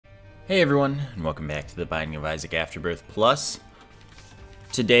Hey everyone, and welcome back to the Binding of Isaac Afterbirth Plus.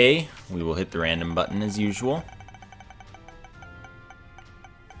 Today, we will hit the random button as usual.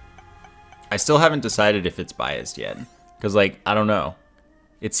 I still haven't decided if it's biased yet, because I don't know.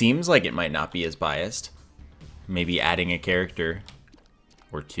 It seems like it might not be as biased. Maybe adding a character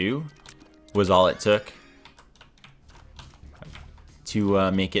or two was all it took to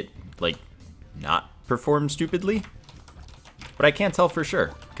make it, not perform stupidly. But I can't tell for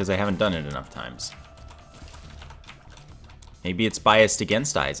sure, because I haven't done it enough times. Maybe it's biased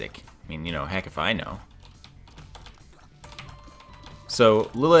against Isaac. I mean, you know, heck if I know. So,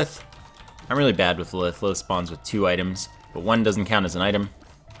 Lilith, I'm really bad with Lilith. Lilith spawns with 2 items, but 1 doesn't count as an item.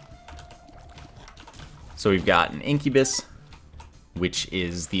 So we've got an Incubus, which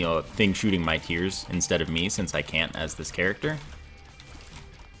is the thing shooting my tears instead of me, since I can't as this character.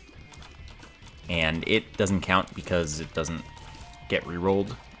 And it doesn't count because it doesn't get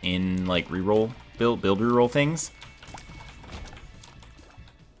rerolled in reroll build reroll things.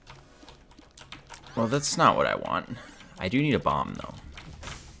 Well, that's not what I want. I do need a bomb though.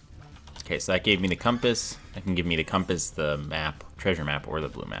 Okay, so that gave me the compass. That can give me the compass, the map, treasure map, or the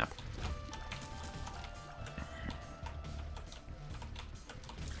blue map.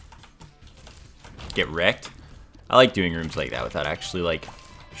 Get wrecked. I like doing rooms like that without actually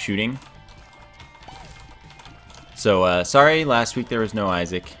shooting. So, sorry, last week there was no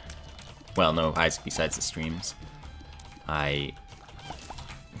Isaac. Well, no Isaac besides the streams.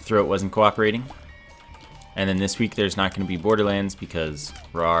 Throat wasn't cooperating. And then this week there's not going to be Borderlands because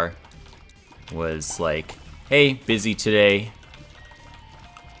Rar was like, hey, busy today.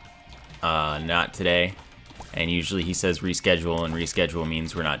 Not today. And usually he says reschedule, and reschedule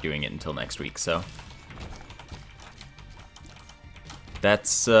means we're not doing it until next week, so.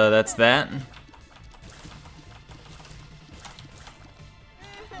 That's that.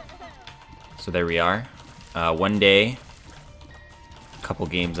 So there we are. One day, a couple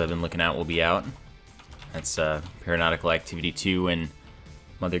games I've been looking at will be out. That's Paranautical Activity 2 and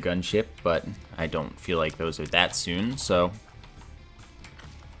Mother Gunship, but I don't feel like those are that soon, so,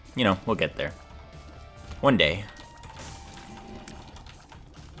 you know, we'll get there. One day.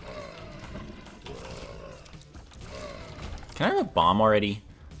 Can I have a bomb already?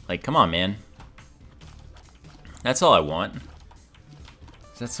 Come on, man. That's all I want.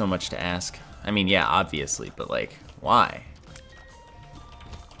 Is that so much to ask? I mean, yeah, obviously, but why?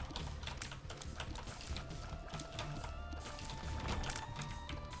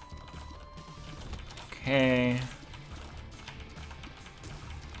 Okay.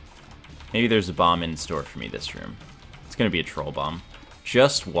 Maybe there's a bomb in store for me this room. It's gonna be a troll bomb.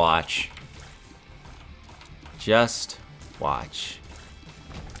 Just watch. Just watch.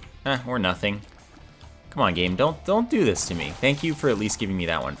 Or nothing. Come on, game. Don't do this to me. Thank you for at least giving me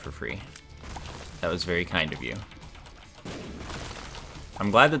that one for free. That was very kind of you. I'm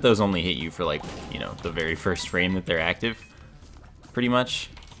glad that those only hit you for you know, the very first frame that they're active. Pretty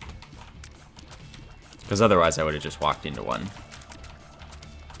much. Because otherwise I would have just walked into one.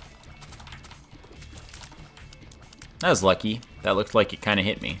 That was lucky. That looked like it kind of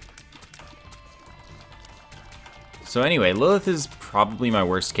hit me. So anyway, Lilith is probably my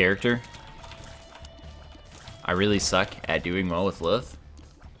worst character. I really suck at doing well with Lilith.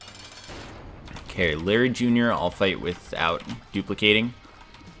 Okay, Larry Jr. I'll fight without duplicating.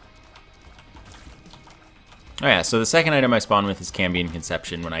 Oh yeah, so the second item I spawn with is Cambion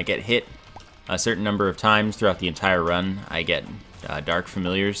Conception. When I get hit a certain number of times throughout the entire run, I get Dark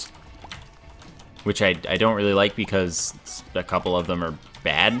Familiars. Which I don't really like because a couple of them are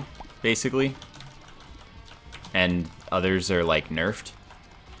bad, basically. And others are nerfed.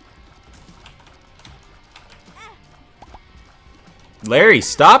 Larry,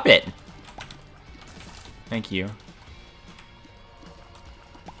 stop it! Thank you.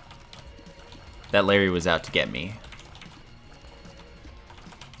 That Larry was out to get me.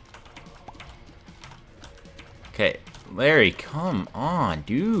 Okay, Larry, come on,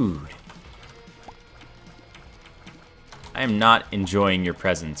 dude. I am not enjoying your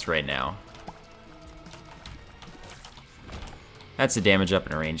presence right now. That's a damage up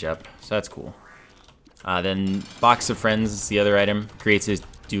and a range up, so that's cool. Then Box of Friends is the other item. Creates a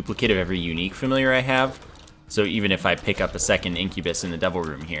duplicate of every unique familiar I have. So even if I pick up a second Incubus in the Devil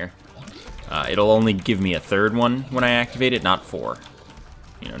Room here, it'll only give me a third one when I activate it, not 4.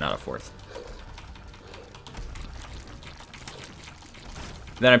 You know, not a 4th.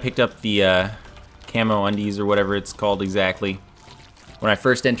 Then I picked up the camo undies or whatever it's called exactly. When I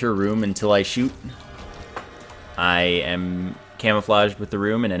first enter a room until I shoot, I am camouflaged with the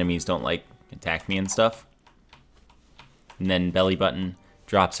room and enemies don't attack me and stuff. And then belly button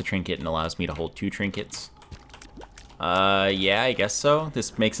drops a trinket and allows me to hold 2 trinkets. Yeah, I guess so.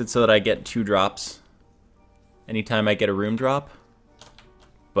 This makes it so that I get 2 drops anytime I get a room drop.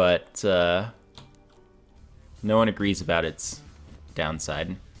 But, no one agrees about its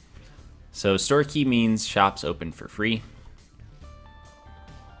downside. So store key means shops open for free.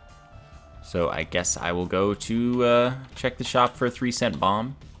 So I guess I will go to check the shop for a 3-cent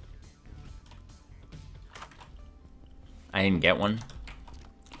bomb. I didn't get one.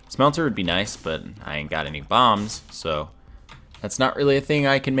 Smelter would be nice, but I ain't got any bombs, so that's not really a thing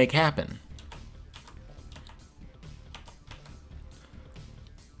I can make happen.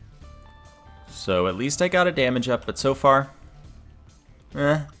 So at least I got a damage up, but so far,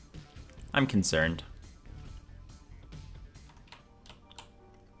 I'm concerned.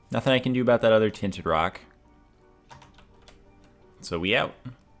 Nothing I can do about that other tinted rock. So we out.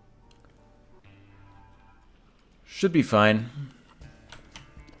 Should be fine.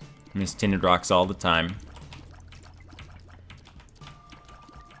 Miss tinted rocks all the time.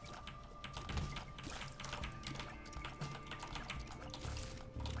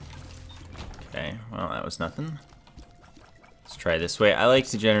 Okay, well that was nothing. Let's try this way. I like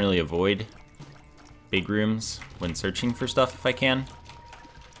to generally avoid big rooms when searching for stuff if I can.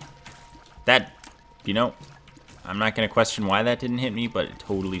 That, you know, I'm not going to question why that didn't hit me, but it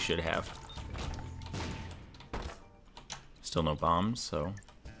totally should have. Still no bombs, so...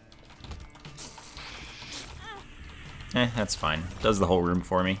 that's fine. Does the whole room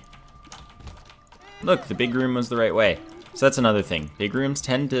for me. Look, the big room was the right way. So that's another thing. Big rooms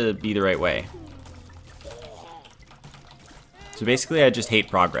tend to be the right way. So basically I just hate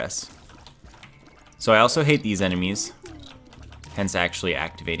progress. So I also hate these enemies. Hence actually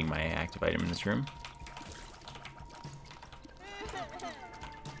activating my active item in this room.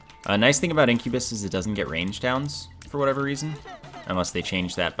 A nice thing about Incubus is it doesn't get range downs for whatever reason. Unless they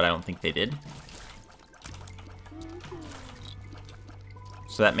changed that, but I don't think they did.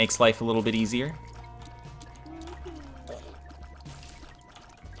 So that makes life a little bit easier.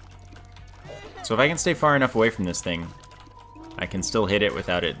 So if I can stay far enough away from this thing, I can still hit it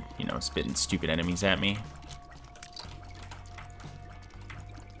without it, you know, spitting stupid enemies at me.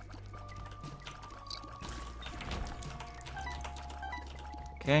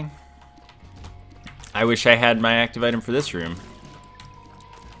 Okay. I wish I had my active item for this room.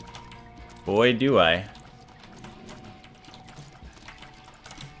 Boy, do I.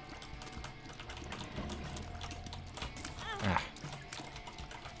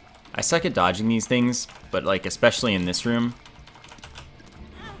 I suck at dodging these things, but like especially in this room,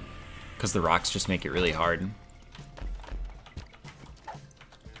 because the rocks just make it really hard.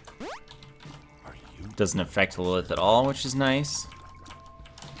 Doesn't affect Lilith at all, which is nice.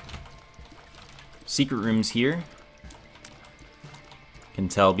 Secret rooms here. Can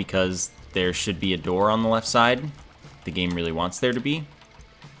tell because there should be a door on the left side. The game really wants there to be.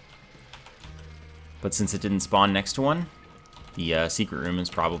 But since it didn't spawn next to one, the secret room is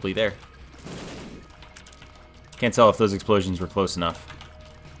probably there. Can't tell if those explosions were close enough.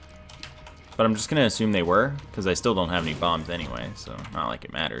 But I'm just going to assume they were, because I still don't have any bombs anyway, so not like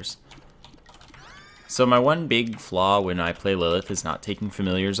it matters. So my one big flaw when I play Lilith is not taking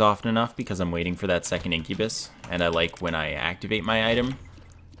familiars often enough because I'm waiting for that second Incubus, and I like when I activate my item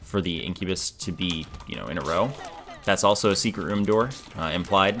for the Incubus to be, you know, in a row. That's also a secret room door,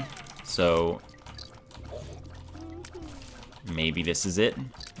 implied, so maybe this is it.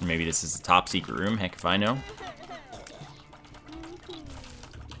 Maybe this is the top secret room, heck if I know.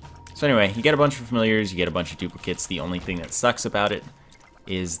 So anyway, you get a bunch of familiars, you get a bunch of duplicates. The only thing that sucks about it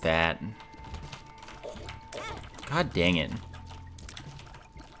is that... God dang it.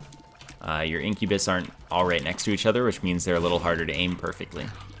 Your Incubus aren't all right next to each other, which means they're a little harder to aim perfectly.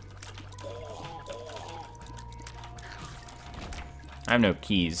 I have no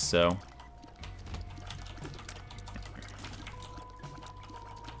keys, so...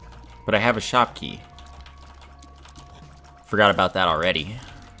 But I have a shop key. Forgot about that already.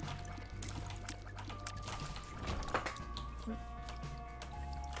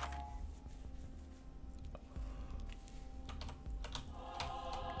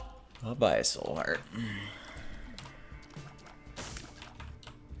 I'll buy a soul heart.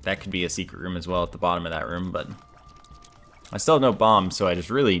 That could be a secret room as well at the bottom of that room, but I still have no bombs, so I just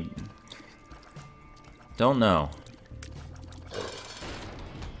really don't know.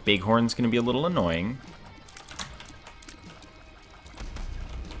 Bighorn's gonna be a little annoying.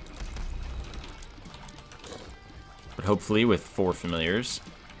 But hopefully with 4 familiars,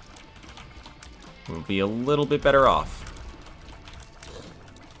 we'll be a little bit better off.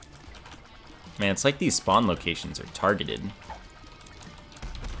 Man, it's like these spawn locations are targeted.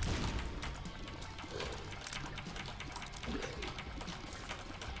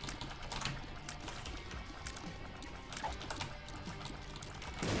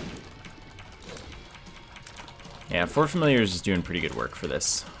 Yeah, 4 familiars is doing pretty good work for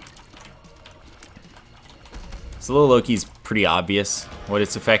this. So little Loki's pretty obvious what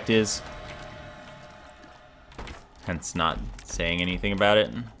its effect is. Hence not saying anything about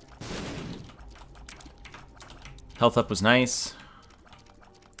it. Health up was nice.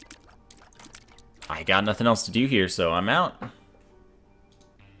 I got nothing else to do here, so I'm out.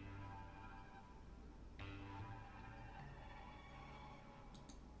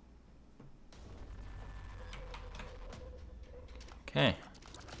 Okay.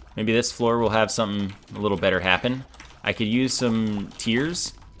 Maybe this floor will have something a little better happen. I could use some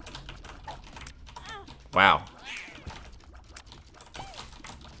tears. Wow.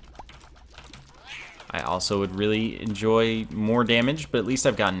 I also would really enjoy more damage, but at least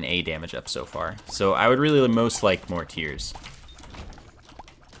I've gotten A damage up so far. So I would really most like more tears.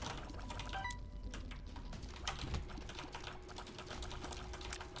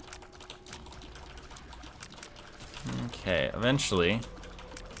 Okay, eventually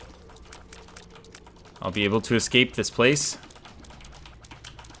I'll be able to escape this place.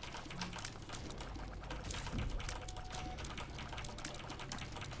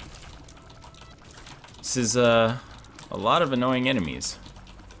 This is a lot of annoying enemies.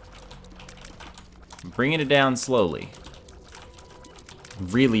 I'm bringing it down slowly.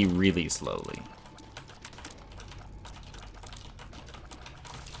 Really, really slowly.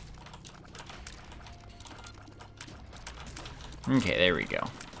 Okay, there we go.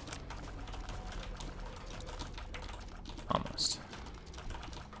 Almost.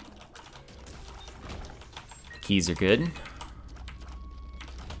 Keys are good.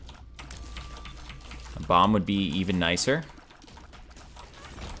 A bomb would be even nicer.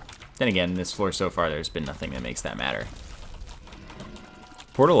 Then again, this floor so far, there's been nothing that makes that matter.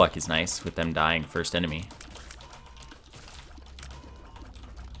 Portal luck is nice with them dying first enemy.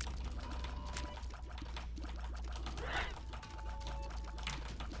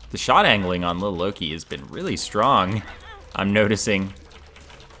 The shot angling on Lil Loki has been really strong, I'm noticing.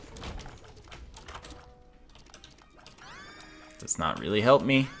 Does not really help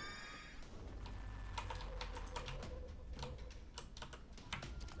me.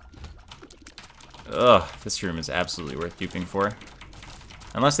 Ugh, this room is absolutely worth duping for.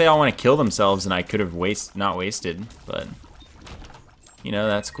 Unless they all want to kill themselves and I could have not wasted, but you know,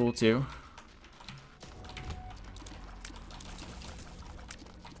 that's cool too.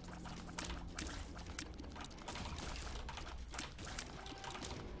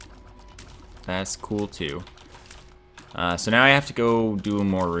 That's cool too. So now I have to go do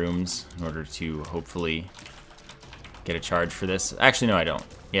more rooms in order to hopefully get a charge for this. Actually, no, I don't.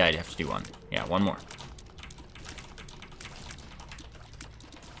 Yeah, I'd have to do one. Yeah, one more.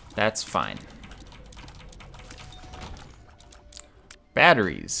 That's fine.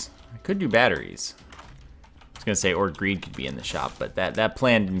 Batteries. I could do batteries. I was gonna say, or greed could be in the shop, but that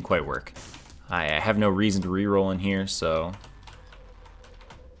plan didn't quite work. I have no reason to reroll in here, so...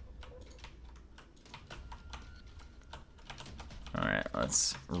 Alright,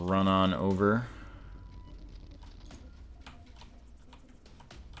 let's run on over.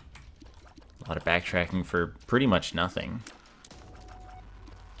 A lot of backtracking for pretty much nothing.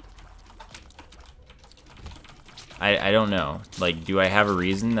 I don't know. Like, do I have a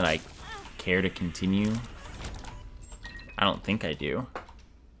reason that I care to continue? I don't think I do.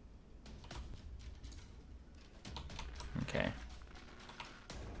 Okay.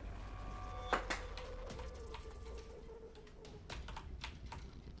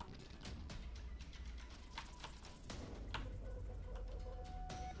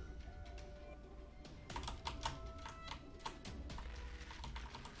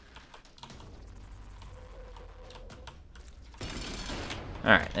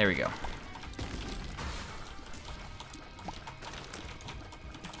 Alright, there we go.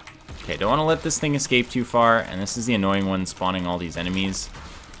 Okay, don't want to let this thing escape too far, and this is the annoying one spawning all these enemies.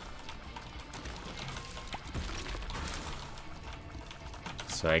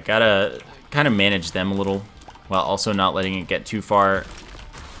 So I gotta kind of manage them a little, while also not letting it get too far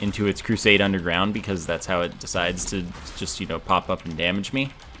into its crusade underground, because that's how it decides to just, you know, pop up and damage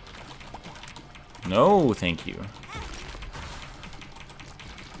me. No, thank you.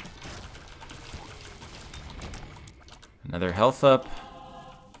 Another health up.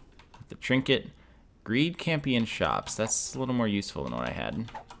 The trinket. Greed can't be in shops. That's a little more useful than what I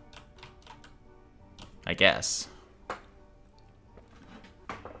had. I guess.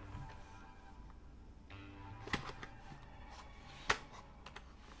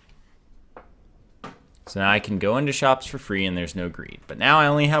 So now I can go into shops for free and there's no greed. But now I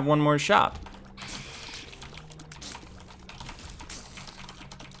only have one more shop.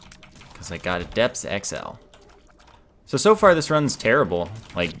 Because I got a Depths XL. So far this run's terrible.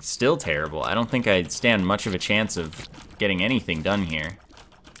 Like, still terrible. I don't think I stand much of a chance of getting anything done here.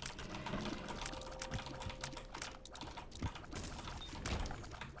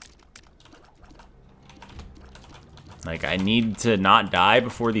 Like, I need to not die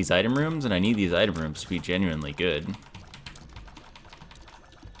before these item rooms, and I need these item rooms to be genuinely good.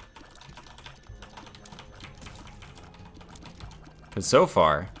 Because so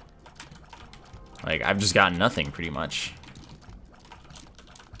far, like, I've just gotten nothing, pretty much.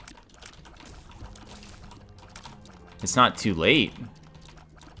 It's not too late.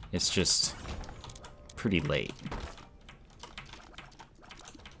 It's just pretty late.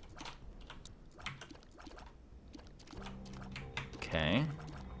 Okay.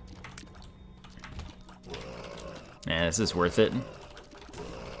 Yeah, this is worth it.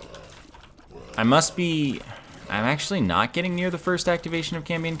 I'm actually not getting near the first activation of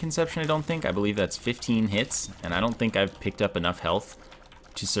Cambion Conception, I don't think. I believe that's 15 hits, and I don't think I've picked up enough health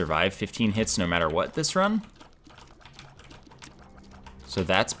to survive 15 hits no matter what this run. So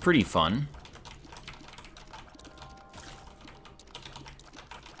that's pretty fun.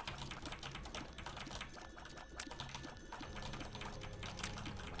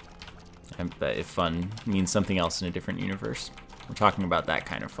 I bet if fun means something else in a different universe. We're talking about that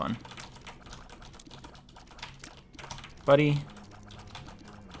kind of fun. Buddy.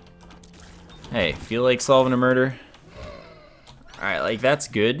 Hey, feel like solving a murder? Alright, like, that's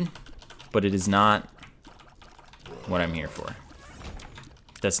good, but it is not what I'm here for.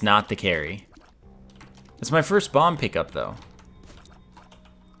 That's not the carry. That's my first bomb pickup, though.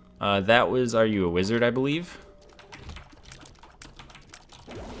 That was Are You a Wizard, I believe?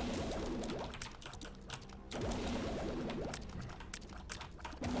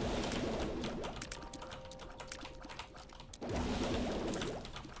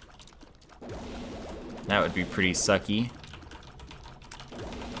 That would be pretty sucky.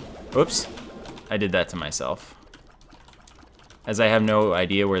 Oops. I did that to myself. As I have no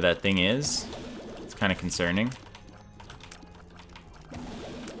idea where that thing is, it's kind of concerning.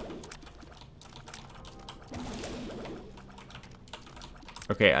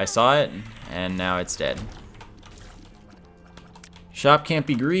 Okay, I saw it, and now it's dead. Shop can't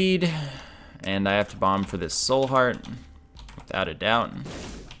be greed, and I have to bomb for this soul heart, without a doubt.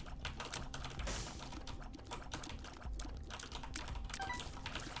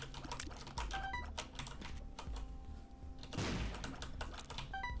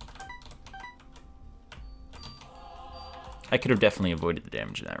 I could have definitely avoided the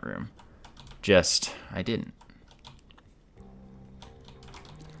damage in that room. Just, I didn't.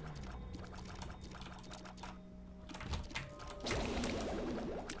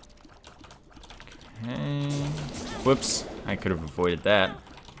 Okay. Whoops, I could have avoided that.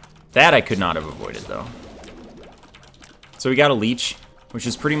 That I could not have avoided, though. So we got a leech, which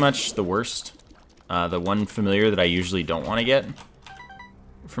is pretty much the worst. The one familiar that I usually don't want to get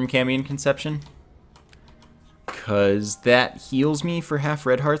from Cambion Conception. Because that heals me for half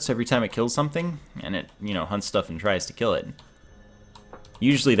red hearts every time it kills something, and it, you know, hunts stuff and tries to kill it.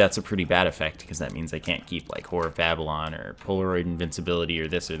 Usually that's a pretty bad effect, because that means I can't keep, like, Whore of Babylon, or Polaroid Invincibility, or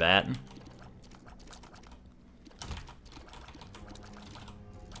this or that.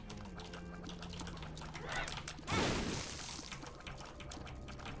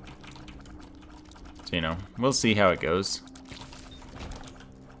 So, you know, we'll see how it goes.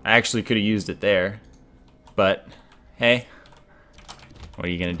 I actually could have used it there. But, hey, what are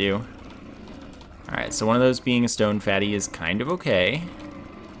you gonna do? Alright, so one of those being a stone fatty is kind of okay.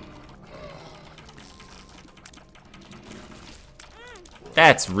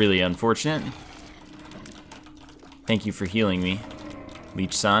 That's really unfortunate. Thank you for healing me,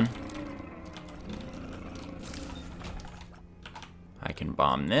 Leech-san. I can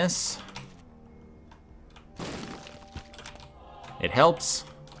bomb this. It helps.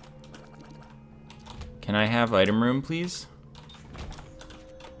 Can I have item room, please?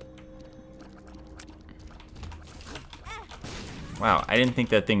 Wow, I didn't think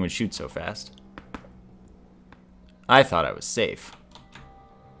that thing would shoot so fast. I thought I was safe.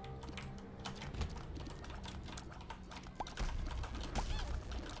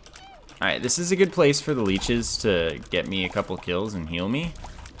 Alright, this is a good place for the leeches to get me a couple kills and heal me,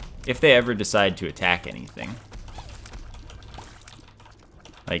 if they ever decide to attack anything.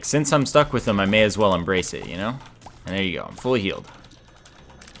 Like, since I'm stuck with them, I may as well embrace it, you know? And there you go, I'm fully healed.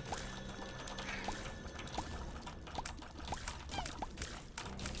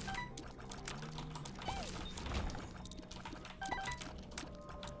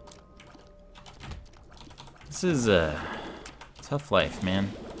 This is a tough life,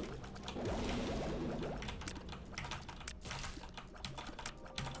 man.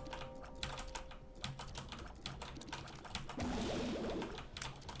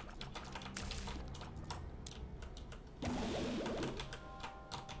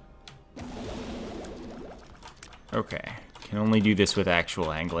 Okay. Can only do this with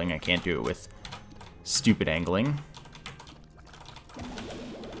actual angling. I can't do it with stupid angling.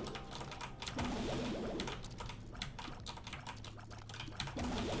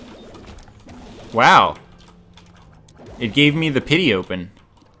 Wow. It gave me the pity open.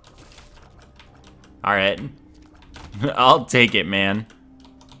 Alright. I'll take it, man.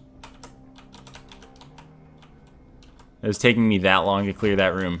 It was taking me that long to clear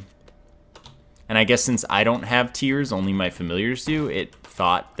that room. And I guess since I don't have tiers, only my familiars do, it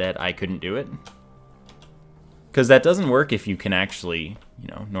thought that I couldn't do it. Because that doesn't work if you can actually, you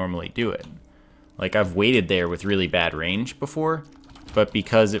know, normally do it. Like, I've waited there with really bad range before, but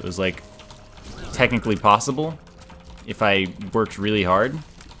because it was, like, technically possible, if I worked really hard,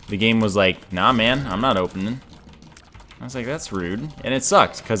 the game was like, nah, man, I'm not opening. I was like, that's rude. And it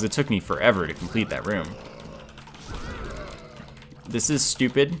sucked, because it took me forever to complete that room. This is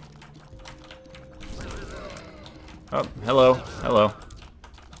stupid. Oh, hello, hello.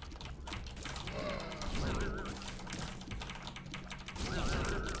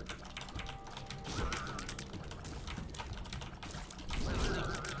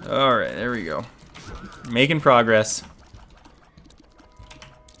 Alright, there we go. Making progress.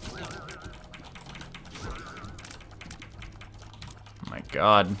 Oh my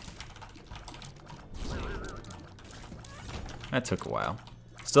god. That took a while.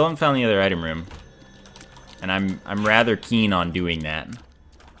 Still haven't found the other item room. And I'm rather keen on doing that.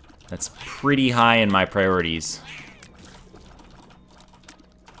 That's pretty high in my priorities.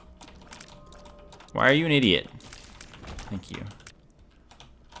 Why are you an idiot? Thank you.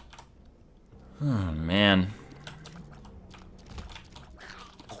 Oh, man.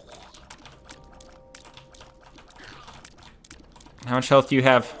 How much health do you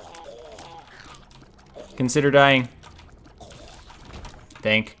have? Consider dying.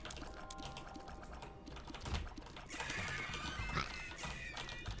 Thank.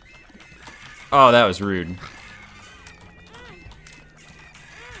 Oh, that was rude.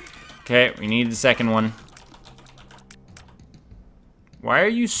 Okay, we need the second one. Why are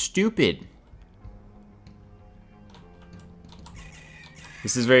you stupid?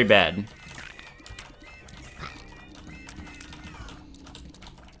 This is very bad.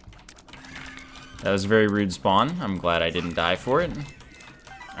 That was a very rude spawn. I'm glad I didn't die for it.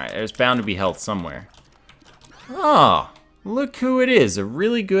 Alright, there's bound to be health somewhere. Oh, look who it is. A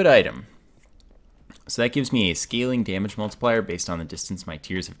really good item. So that gives me a scaling damage multiplier based on the distance my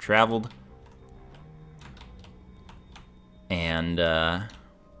tiers have traveled. And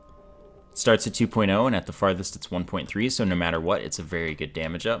starts at 2.0 and at the farthest it's 1.3, so no matter what, it's a very good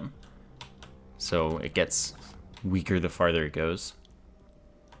damage up. So it gets weaker the farther it goes.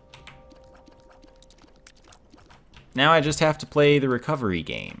 Now I just have to play the recovery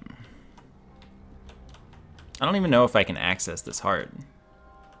game. I don't even know if I can access this heart.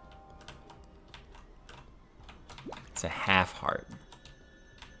 It's a half heart.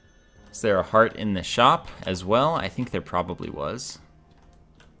 Is there a heart in the shop as well? I think there probably was.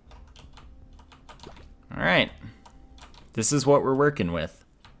 Alright. This is what we're working with.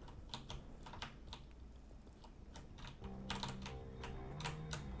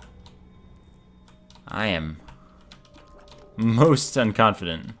 I am most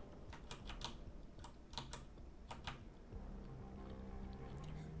unconfident.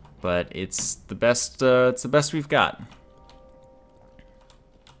 But it's the best we've got.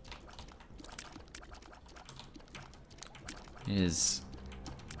 It is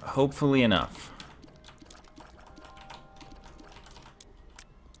hopefully enough.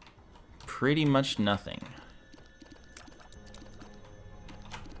 Pretty much nothing.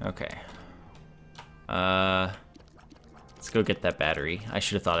 Okay. Let's go get that battery. I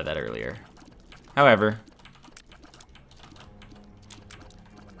should have thought of that earlier. However,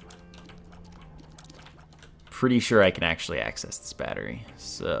 pretty sure I can actually access this battery.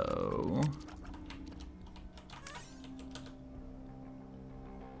 So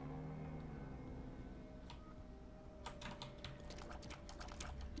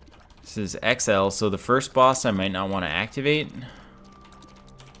this is XL, so the first boss I might not want to activate.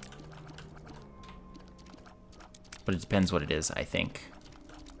 But it depends what it is, I think.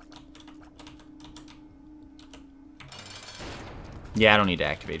 Yeah, I don't need to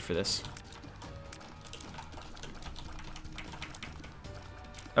activate for this.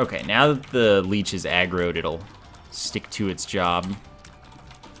 Okay, now that the leech is aggroed, it'll stick to its job,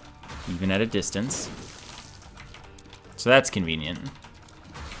 even at a distance. So that's convenient.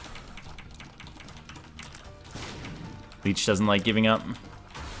 Leech doesn't like giving up, and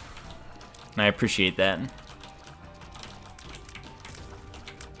I appreciate that.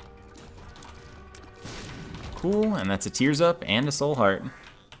 Cool, and that's a Tears Up and a Soul Heart.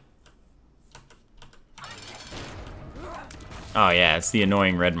 Oh yeah, it's the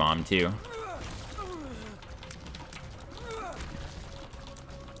annoying red mom too.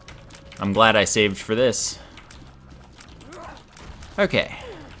 I'm glad I saved for this. Okay.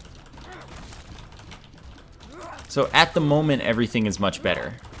 So at the moment, everything is much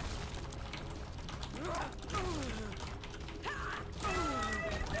better.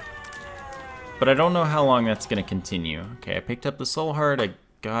 But I don't know how long that's going to continue. Okay, I picked up the Soul Heart. I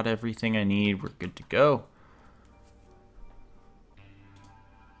got everything I need. We're good to go.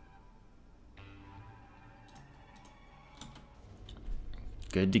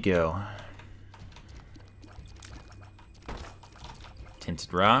 Good to go.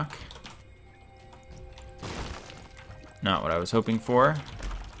 Tinted Rock. Not what I was hoping for.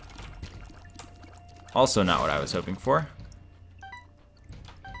 Also not what I was hoping for.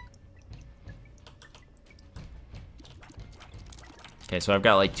 Okay, so I've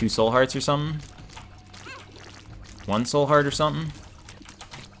got like 2 Soul Hearts or something. 1 Soul Heart or something.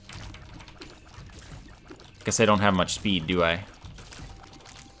 Guess I don't have much speed, do I?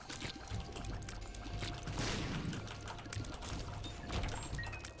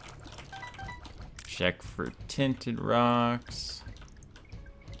 Check for tinted rocks.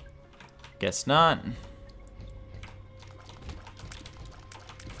 Guess not.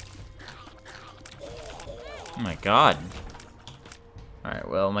 Oh my god. Alright,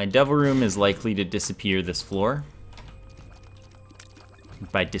 well, my devil room is likely to disappear this floor.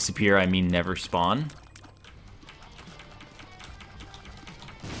 By disappear, I mean never spawn.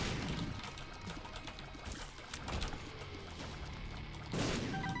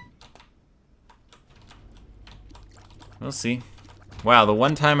 We'll see. Wow, the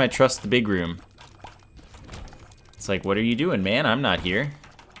one time I trust the big room. It's like, what are you doing, man? I'm not here.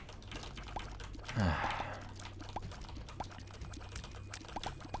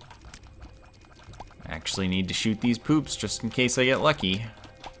 Actually need to shoot these poops just in case I get lucky.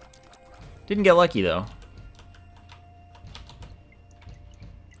 Didn't get lucky, though.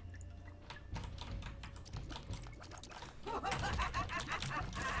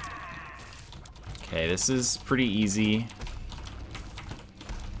 Okay, this is pretty easy.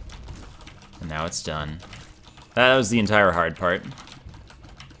 And now it's done. That was the entire hard part.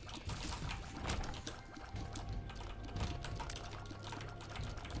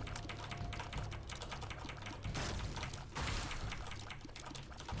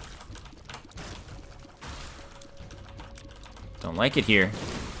 Don't like it here.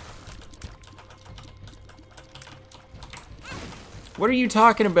 What are you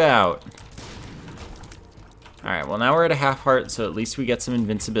talking about? Alright, well now we're at a half heart, so at least we get some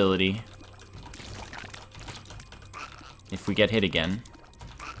invincibility. If we get hit again.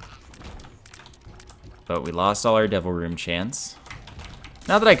 But we lost all our Devil Room chance.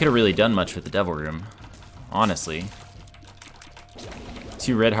 Not that I could have really done much with the Devil Room, honestly.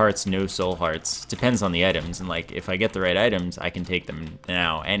 2 red hearts, no soul hearts. Depends on the items, and like, if I get the right items, I can take them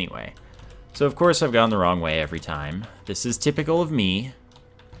now anyway. So of course I've gone the wrong way every time. This is typical of me.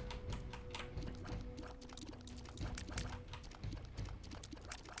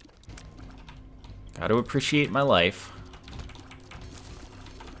 Gotta appreciate my life.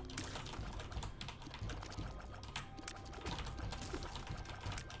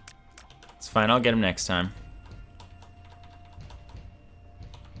 It's fine, I'll get him next time.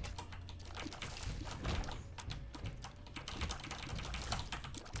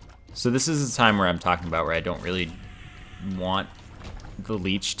 So this is the time where I'm talking about where I don't really want the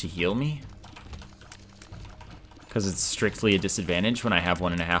leech to heal me. Because it's strictly a disadvantage when I have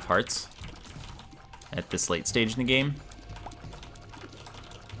 1.5 hearts at this late stage in the game.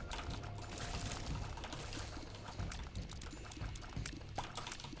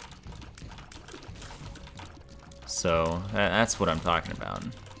 So that's what I'm talking about.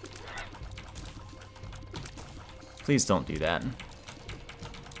 Please don't do that.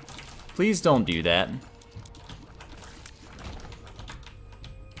 Please don't do that.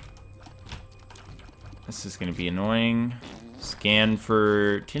 This is gonna be annoying. Scan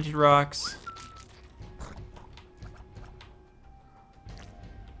for tinted rocks.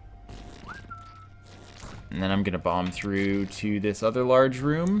 And then I'm gonna bomb through to this other large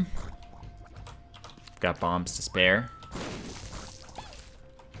room. Got bombs to spare.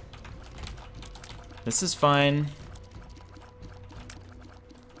 This is fine.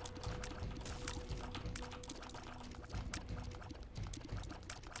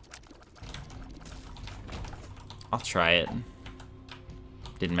 I'll try it.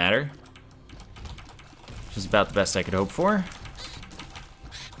 Didn't matter. Which is about the best I could hope for.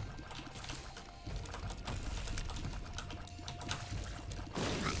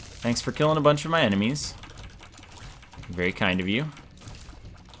 Thanks for killing a bunch of my enemies. Very kind of you.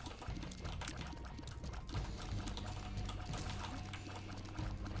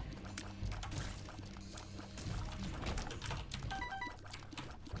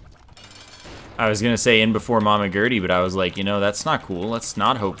 I was gonna say in before Mama Gertie, but I was like, you know, that's not cool. Let's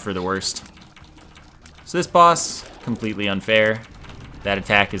not hope for the worst. So this boss, completely unfair. That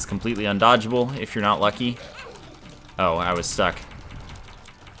attack is completely undodgeable if you're not lucky. Oh, I was stuck.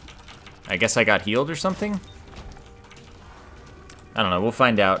 I guess I got healed or something? I don't know, we'll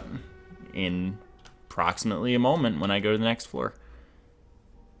find out in approximately a moment when I go to the next floor.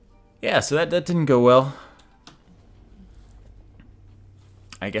 Yeah, so that didn't go well.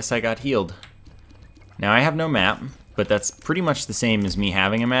 I guess I got healed. Now I have no map, but that's pretty much the same as me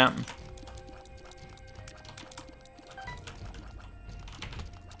having a map.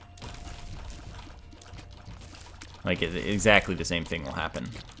 Like, exactly the same thing will happen.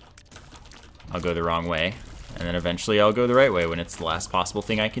 I'll go the wrong way, and then eventually I'll go the right way when it's the last possible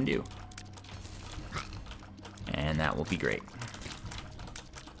thing I can do. And that will be great.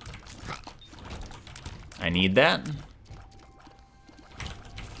 I need that.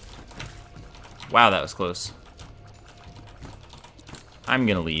 Wow, that was close. I'm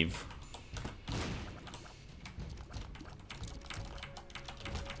gonna leave.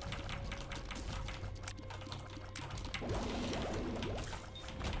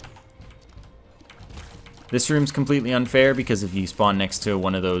 This room's completely unfair because if you spawn next to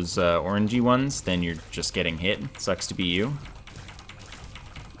one of those orangey ones, then you're just getting hit. Sucks to be you.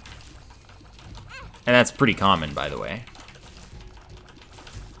 And that's pretty common, by the way.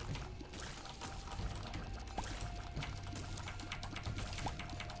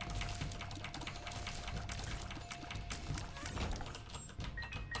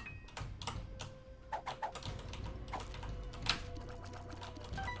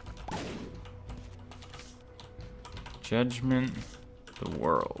 Judgment, the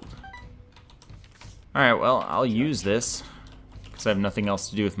world. Alright, well, I'll use this, because I have nothing else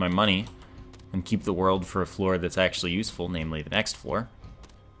to do with my money, and keep the world for a floor that's actually useful, namely the next floor.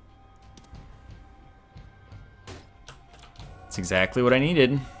 That's exactly what I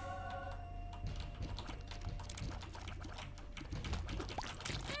needed.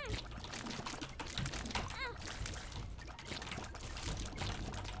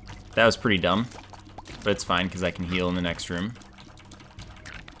 That was pretty dumb. But it's fine, because I can heal in the next room.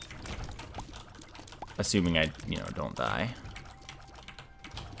 Assuming I, you know, don't die.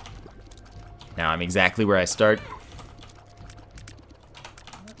 Now I'm exactly where I start.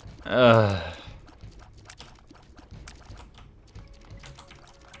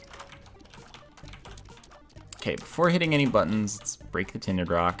 Okay, before hitting any buttons, let's break the tinted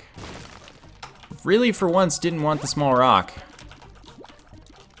rock. Really, for once, didn't want the small rock.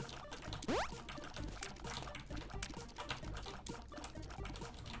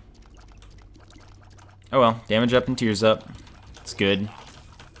 Oh well, damage up and tears up. It's good.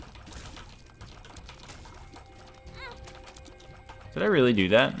 Did I really do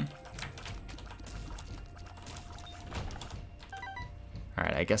that?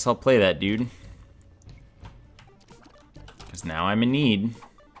 Alright, I guess I'll play that, dude. Because now I'm in need.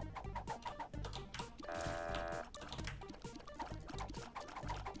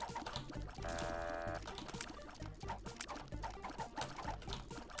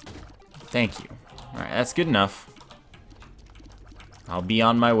 Thank you. Alright, that's good enough. I'll be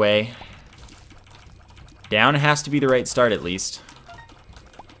on my way. Down has to be the right start, at least.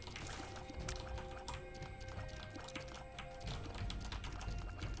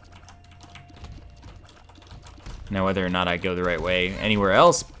 Now, whether or not I go the right way anywhere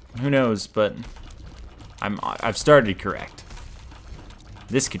else, who knows, but I've started correct.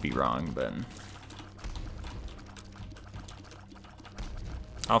 This could be wrong, but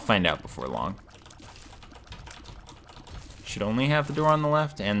I'll find out before long. Should only have the door on the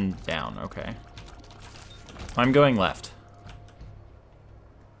left and down, okay. I'm going left.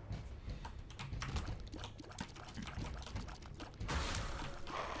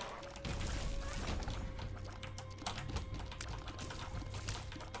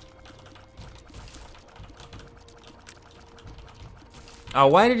 Oh,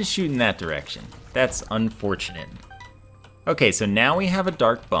 why did it shoot in that direction? That's unfortunate. Okay, so now we have a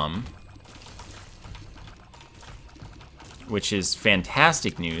dark bum, which is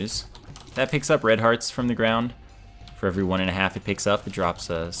fantastic news. That picks up red hearts from the ground. For every 1.5 it picks up, it drops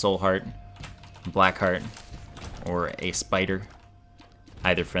a soul heart, a black heart, or a spider.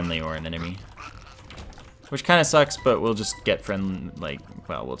 Either friendly or an enemy. Which kind of sucks, but we'll just get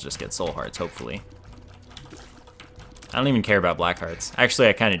we'll just get soul hearts, hopefully. I don't even care about black hearts. Actually,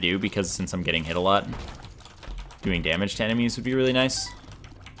 I kind of do, because since I'm getting hit a lot, doing damage to enemies would be really nice.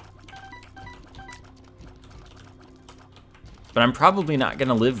 But I'm probably not going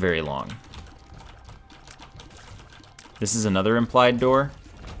to live very long. This is another implied door.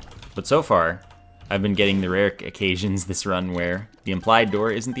 But so far, I've been getting the rare occasions this run where the implied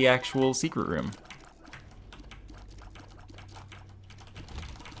door isn't the actual secret room.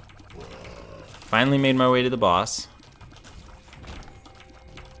 Finally made my way to the boss.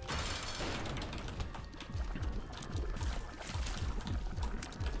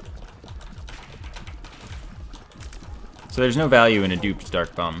 So there's no value in a duped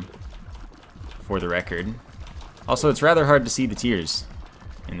Dark Bum, for the record. Also, it's rather hard to see the tears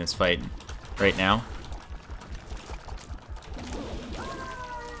in this fight right now.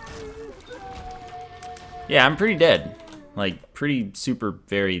 Yeah, I'm pretty dead. Like, pretty super,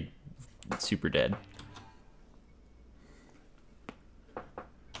 very super dead.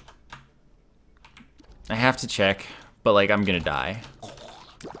 I have to check, but like, I'm gonna die.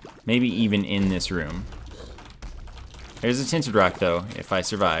 Maybe even in this room. There's a tinted rock, though, if I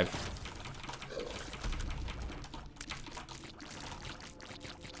survive.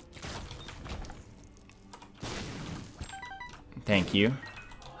 Thank you.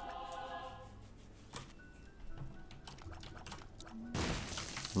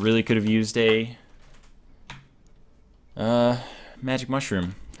 Really could have used a magic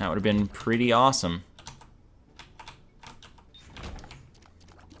mushroom. That would have been pretty awesome.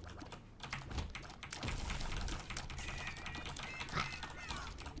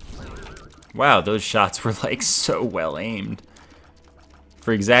 Wow, those shots were like so well aimed.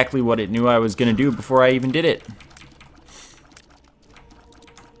 For exactly what it knew I was gonna do before I even did it.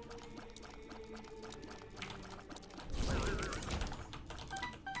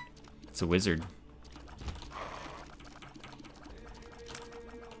 It's a wizard.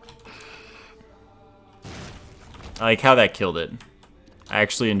 I like how that killed it. I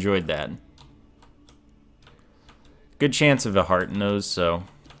actually enjoyed that. Good chance of a heart in those, so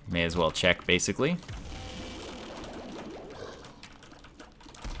may as well check, basically.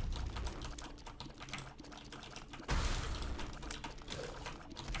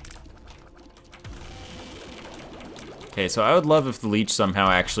 Okay, so I would love if the leech somehow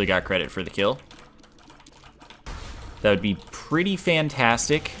actually got credit for the kill. That would be pretty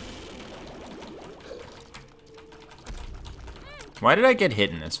fantastic. Why did I get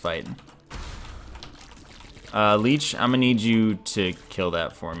hit in this fight? Leech, I'm gonna need you to kill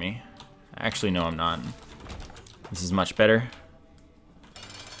that for me. Actually, no, I'm not. This is much better.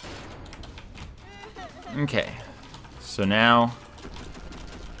 Okay, so now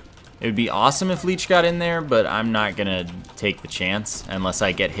it would be awesome if Leech got in there, but I'm not gonna take the chance unless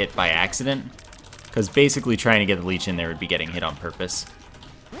I get hit by accident, because basically trying to get the Leech in there would be getting hit on purpose.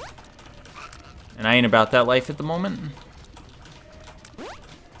 And I ain't about that life at the moment.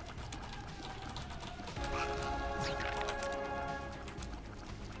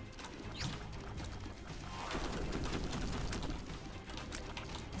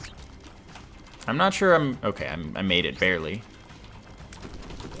 I'm not sure I'm... Okay, I made it, barely.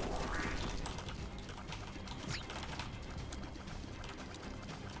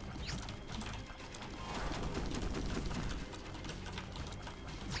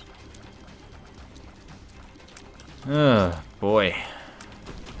 Ugh, boy.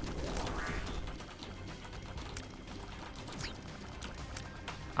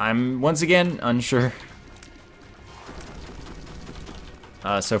 I'm, once again, unsure.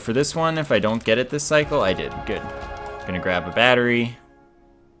 So for this one, if I don't get it this cycle, I did. Good. Gonna grab a battery,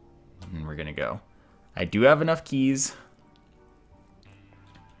 and we're gonna go. I do have enough keys.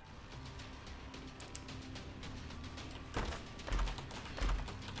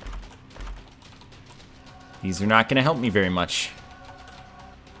 These are not gonna help me very much.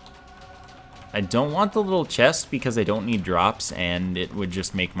 I don't want the little chest because I don't need drops, and it would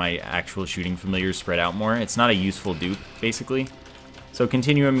just make my actual shooting familiars spread out more. It's not a useful dupe, basically. So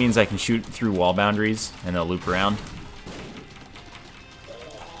continuum means I can shoot through wall boundaries, and they'll loop around.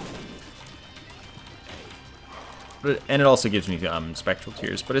 And it also gives me spectral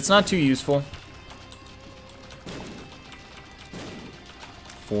tears, but it's not too useful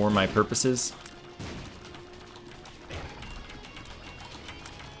for my purposes.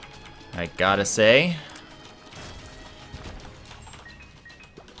 I gotta say,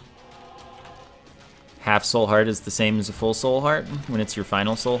 half soul heart is the same as a full soul heart when it's your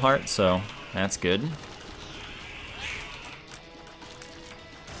final soul heart, so that's good.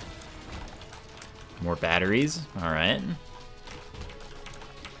 More batteries, alright.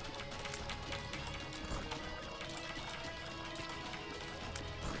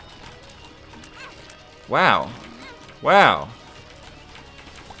 Wow. Wow.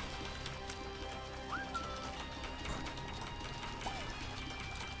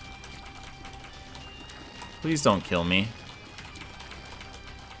 Please don't kill me.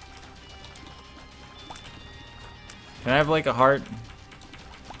 Can I have, like, a heart?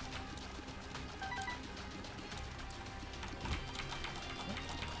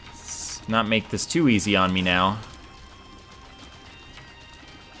 Let's not make this too easy on me now.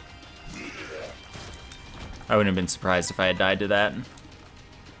 I wouldn't have been surprised if I had died to that.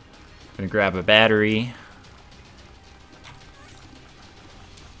 Gonna grab a battery.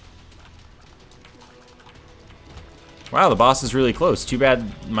 Wow, the boss is really close. Too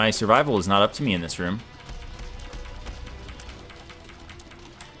bad my survival is not up to me in this room.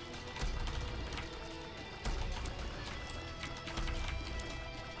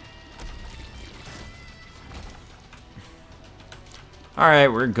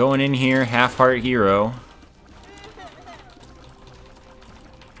 Alright, we're going in here, half-heart hero.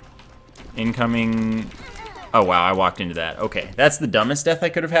 Incoming... Oh wow, I walked into that. Okay, that's the dumbest death I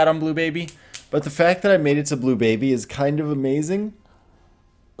could have had on Blue Baby. But the fact that I made it to Blue Baby is kind of amazing.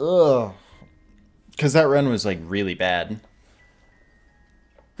 Ugh. Because that run was, like, really bad.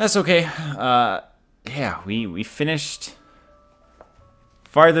 That's okay. Yeah, we finished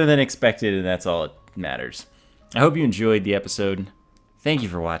farther than expected, and that's all that matters. I hope you enjoyed the episode. Thank you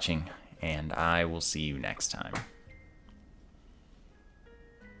for watching, and I will see you next time.